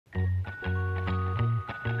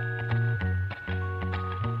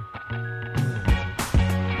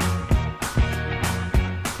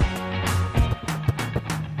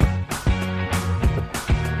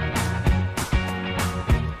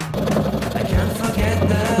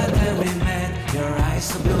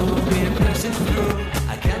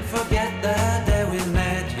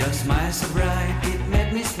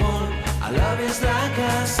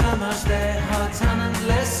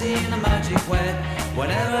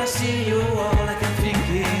I see you, all I can think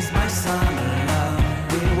is my summer love.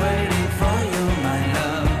 Been waiting for you, my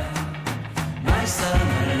love. My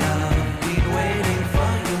summer love. Been waiting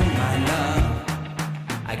for you, my love.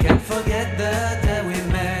 I can't forget the day we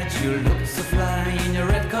met. You looked so fly in your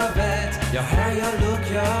red Corvette. Your hair, your look,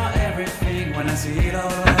 your everything. When I see it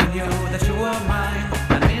all on you, that you are mine.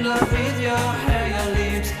 I'm in love with your hair, your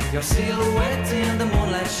lips, your silhouette in the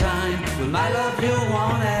moonlight shine. With my love you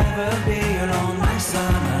won't ever be alone. My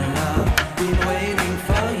summer love, been waiting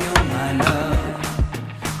for you, my love.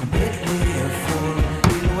 Completely a fool,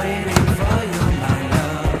 been waiting for you, my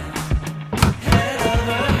love. Head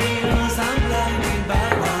over heels, I'm blinded by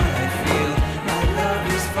what I feel. My love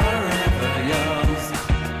is forever yours.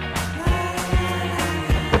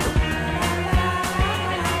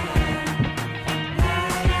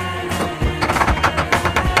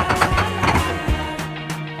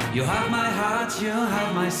 You have my heart, you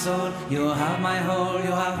have my soul, you have my whole,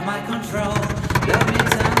 you have my control. Love me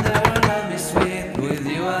tender, love me sweet. With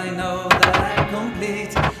you I know that I'm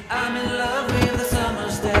complete. I'm in love with the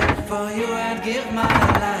summer's day. For you I'd give my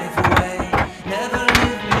life away. Never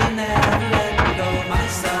leave me, never let me go. My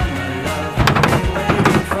summer love, been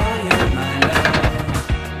waiting for you, my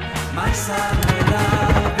love. My summer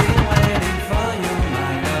love, been waiting for you,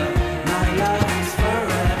 my love. My love is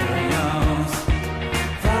forever yours.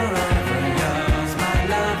 Forever yours, my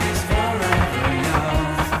love is forever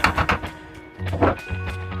yours.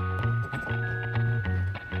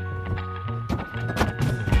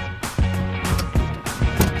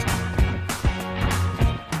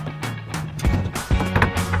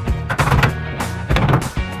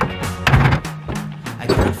 I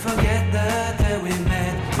can't forget the day we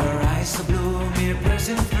met. Your eyes so blue, me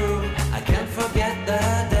piercing through. I can't forget the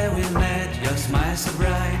day we met. Your smile so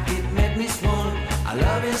bright, it made me swoon. Our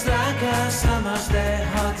love is like a summer's day,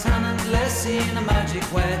 hot and endless in a magic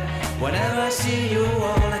way. Whenever I see you,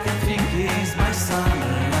 all I can think is my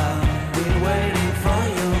summer